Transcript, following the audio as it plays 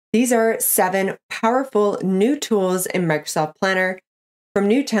These are 7 powerful new tools in Microsoft Planner, from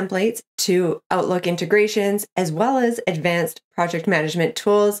new templates to Outlook integrations, as well as advanced project management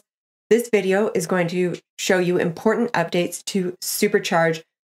tools. This video is going to show you important updates to supercharge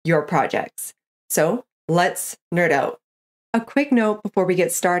your projects. So let's nerd out. A quick note before we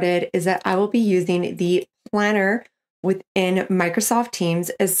get started is that I will be using the Planner within Microsoft Teams,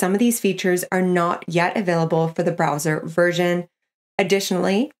 as some of these features are not yet available for the browser version.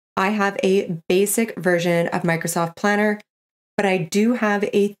 Additionally, I have a basic version of Microsoft Planner, but I do have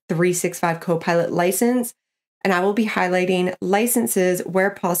a 365 Copilot license, and I will be highlighting licenses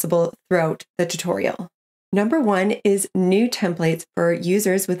where possible throughout the tutorial. Number 1 is new templates for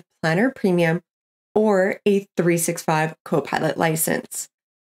users with Planner Premium or a 365 Copilot license.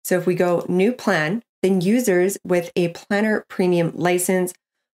 So if we go New Plan, then users with a Planner Premium license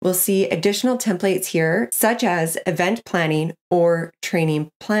will see additional templates here, such as Event Planning or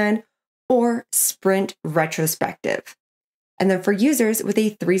Training Plan or Sprint Retrospective. And then for users with a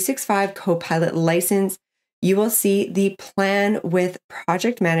 365 Copilot license, you will see the Plan with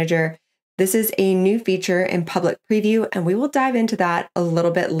Project Manager. This is a new feature in public preview, and we will dive into that a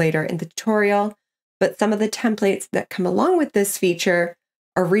little bit later in the tutorial. But some of the templates that come along with this feature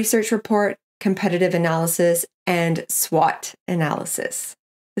are Research Report, Competitive Analysis, and SWOT Analysis.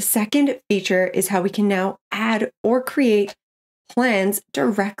 The second feature is how we can now add or create plans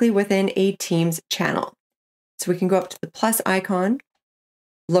directly within a Teams channel. So we can go up to the plus icon,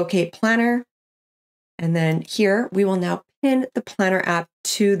 locate Planner, and then here we will now pin the Planner app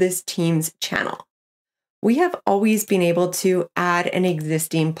to this Teams channel. We have always been able to add an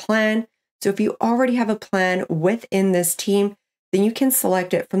existing plan. So if you already have a plan within this team, then you can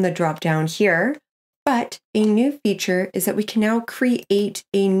select it from the drop down here. But a new feature is that we can now create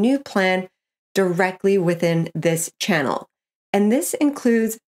a new plan directly within this channel. And this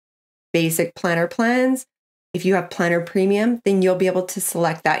includes basic planner plans. If you have Planner Premium, then you'll be able to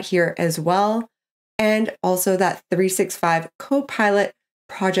select that here as well. And also that 365 Copilot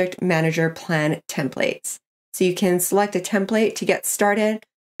Project Manager Plan templates. So you can select a template to get started.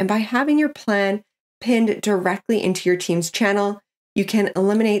 And by having your plan pinned directly into your Teams channel, you can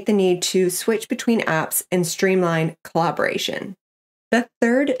eliminate the need to switch between apps and streamline collaboration. The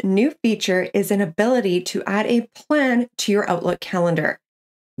third new feature is an ability to add a plan to your Outlook calendar.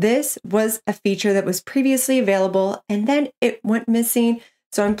 This was a feature that was previously available and then it went missing.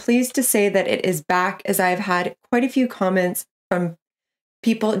 So I'm pleased to say that it is back, as I've had quite a few comments from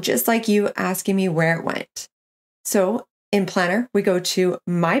people just like you asking me where it went. So in Planner, we go to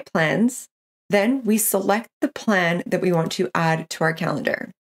My Plans. Then we select the plan that we want to add to our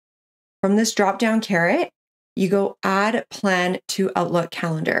calendar. From this drop-down caret, you go Add Plan to Outlook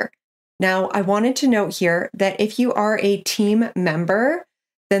Calendar. Now, I wanted to note here that if you are a team member,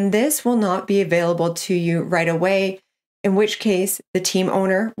 then this will not be available to you right away, in which case the team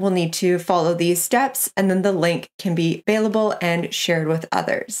owner will need to follow these steps, and then the link can be available and shared with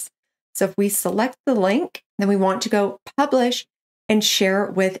others. So if we select the link, then we want to go Publish and Share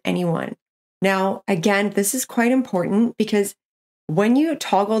with anyone. Now, again, this is quite important because when you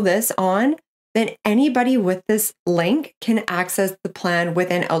toggle this on, then anybody with this link can access the plan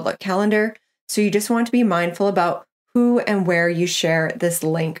within Outlook Calendar. So you just want to be mindful about who and where you share this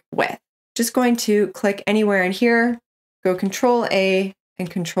link with. Just going to click anywhere in here, go Control A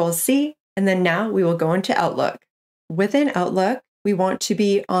and Control C, and then now we will go into Outlook. Within Outlook, we want to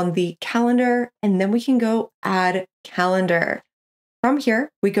be on the calendar, and then we can go Add Calendar. From here,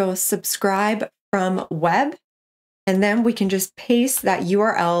 we go Subscribe from Web, and then we can just paste that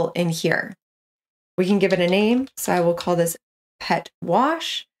URL in here. We can give it a name, so I will call this Pet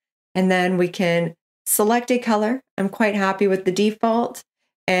Wash, and then we can select a color. I'm quite happy with the default,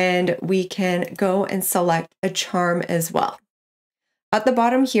 and we can go and select a charm as well. At the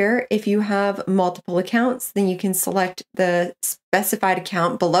bottom here, if you have multiple accounts, then you can select the specified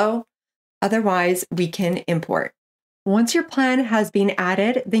account below. Otherwise, we can import. Once your plan has been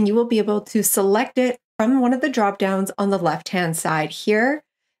added, then you will be able to select it from one of the drop-downs on the left-hand side here.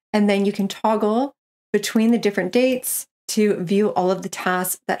 And then you can toggle between the different dates to view all of the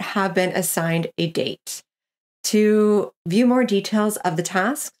tasks that have been assigned a date. To view more details of the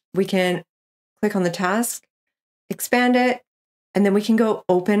task, we can click on the task, expand it, and then we can go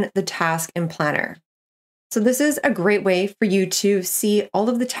open the task in Planner. So this is a great way for you to see all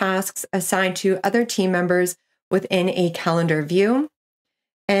of the tasks assigned to other team members within a calendar view.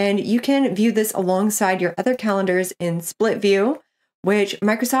 And you can view this alongside your other calendars in split view, which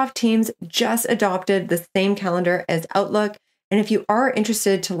Microsoft Teams just adopted the same calendar as Outlook. And if you are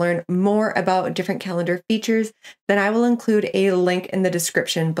interested to learn more about different calendar features, then I will include a link in the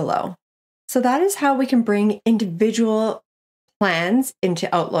description below. So that is how we can bring individual plans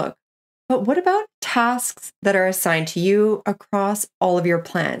into Outlook. But what about tasks that are assigned to you across all of your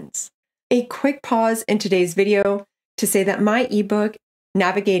plans? A quick pause in today's video to say that my ebook,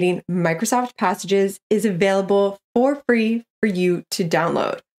 Navigating Microsoft Passages, is available for free for you to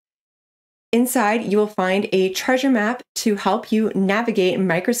download. Inside, you will find a treasure map to help you navigate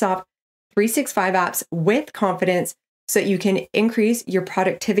Microsoft 365 apps with confidence so that you can increase your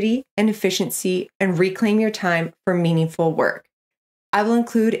productivity and efficiency and reclaim your time for meaningful work. I will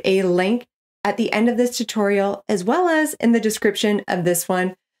include a link at the end of this tutorial as well as in the description of this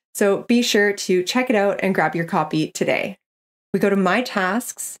one, so be sure to check it out and grab your copy today. We go to My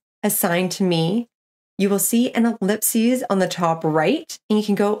Tasks, Assigned to Me. You will see an ellipses on the top right, and you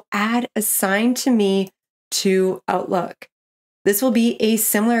can go Add Assigned to Me to Outlook. This will be a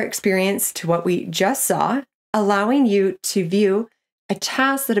similar experience to what we just saw, allowing you to view a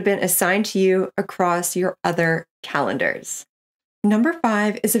task that have been assigned to you across your other calendars. Number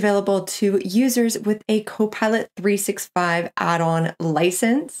 5 is available to users with a Copilot 365 add-on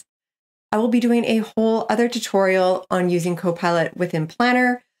license. I will be doing a whole other tutorial on using Copilot within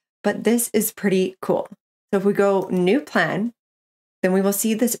Planner, but this is pretty cool. So if we go New Plan, then we will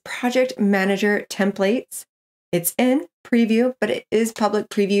see this Project Manager templates. It's in preview, but it is public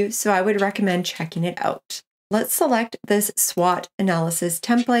preview, so I would recommend checking it out. Let's select this SWOT analysis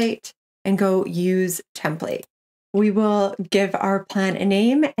template and go Use Template. We will give our plan a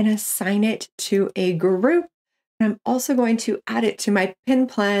name and assign it to a group. And I'm also going to add it to my pin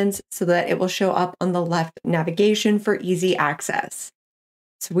plans so that it will show up on the left navigation for easy access.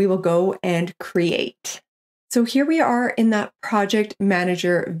 So we will go and create. So here we are in that Project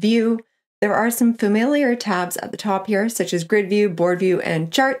Manager view. There are some familiar tabs at the top here, such as Grid View, Board View,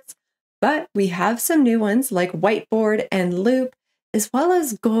 and Charts, but we have some new ones like Whiteboard and Loop, as well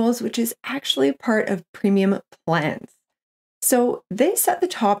as Goals, which is actually part of Premium plans. So this at the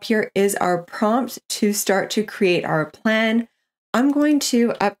top here is our prompt to start to create our plan. I'm going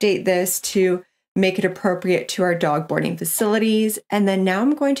to update this to make it appropriate to our dog boarding facilities. And then now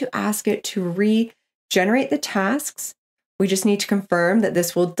I'm going to ask it to regenerate the tasks. We just need to confirm that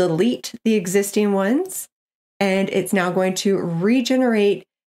this will delete the existing ones. And it's now going to regenerate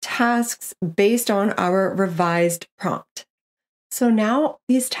tasks based on our revised prompt. So now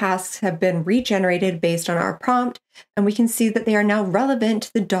these tasks have been regenerated based on our prompt, and we can see that they are now relevant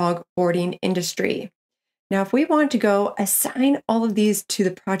to the dog boarding industry. Now, if we want to go assign all of these to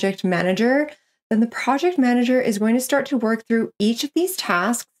the project manager, then the project manager is going to start to work through each of these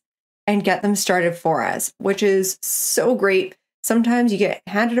tasks and get them started for us, which is so great. Sometimes you get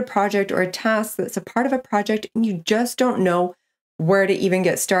handed a project or a task that's a part of a project and you just don't know where to even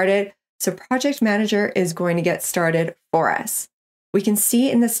get started. So project manager is going to get started for us. We can see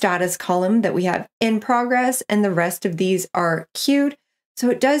in the status column that we have in progress and the rest of these are queued. So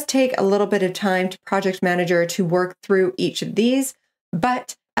it does take a little bit of time to project manager to work through each of these.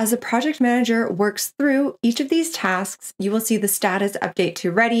 But as the project manager works through each of these tasks, you will see the status update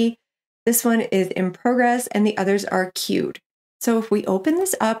to ready. This one is in progress and the others are queued. So if we open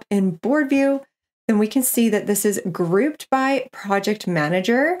this up in Board View, then we can see that this is grouped by project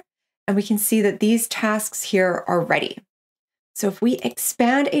manager. And we can see that these tasks here are ready. So if we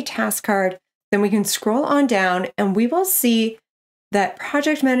expand a task card, then we can scroll on down and we will see that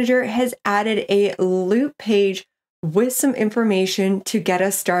Project Manager has added a loop page with some information to get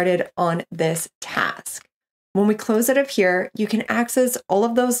us started on this task. When we close out of here, you can access all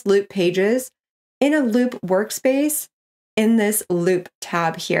of those loop pages in a loop workspace in this loop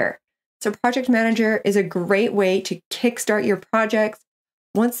tab here. So Project Manager is a great way to kickstart your projects.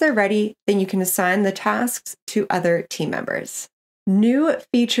 Once they're ready, then you can assign the tasks to other team members. New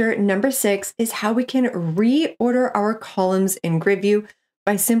feature number 6 is how we can reorder our columns in Grid View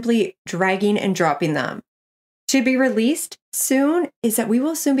by simply dragging and dropping them. To be released soon is that we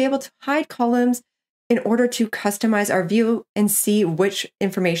will soon be able to hide columns in order to customize our view and see which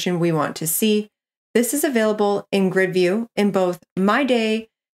information we want to see. This is available in Grid View in both My Day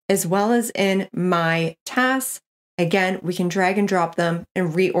as well as in My Tasks. Again, we can drag and drop them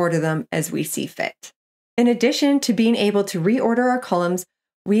and reorder them as we see fit. In addition to being able to reorder our columns,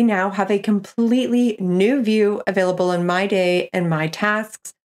 we now have a completely new view available in My Day and My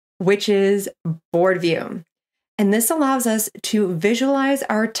Tasks, which is Board View. And this allows us to visualize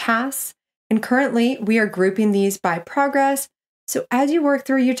our tasks. And currently we are grouping these by progress. So as you work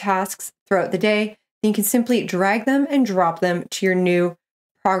through your tasks throughout the day, you can simply drag them and drop them to your new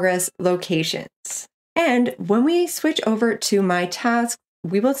progress locations. And when we switch over to my tasks,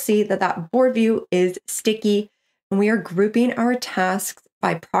 we will see that that board view is sticky and we are grouping our tasks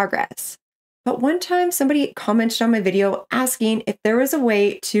by progress. But one time somebody commented on my video asking if there was a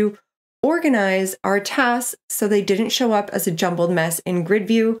way to organize our tasks so they didn't show up as a jumbled mess in grid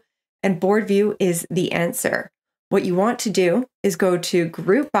view, and board view is the answer. What you want to do is go to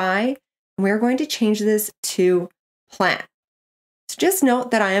group by, and we're going to change this to plan. So just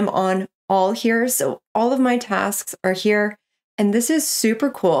note that I am on all here. So all of my tasks are here. And this is super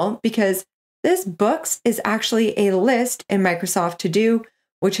cool because this books is actually a list in Microsoft To Do,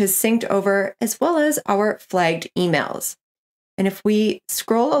 which has synced over, as well as our flagged emails. And if we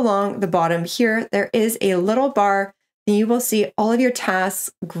scroll along the bottom here, there is a little bar and you will see all of your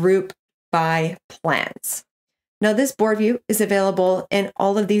tasks grouped by plans. Now this board view is available in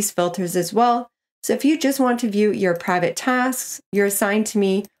all of these filters as well. So if you just want to view your private tasks, your assigned to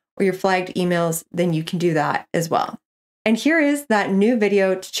me, or your flagged emails, then you can do that as well. And here is that new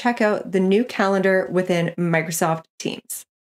video to check out the new calendar within Microsoft Teams.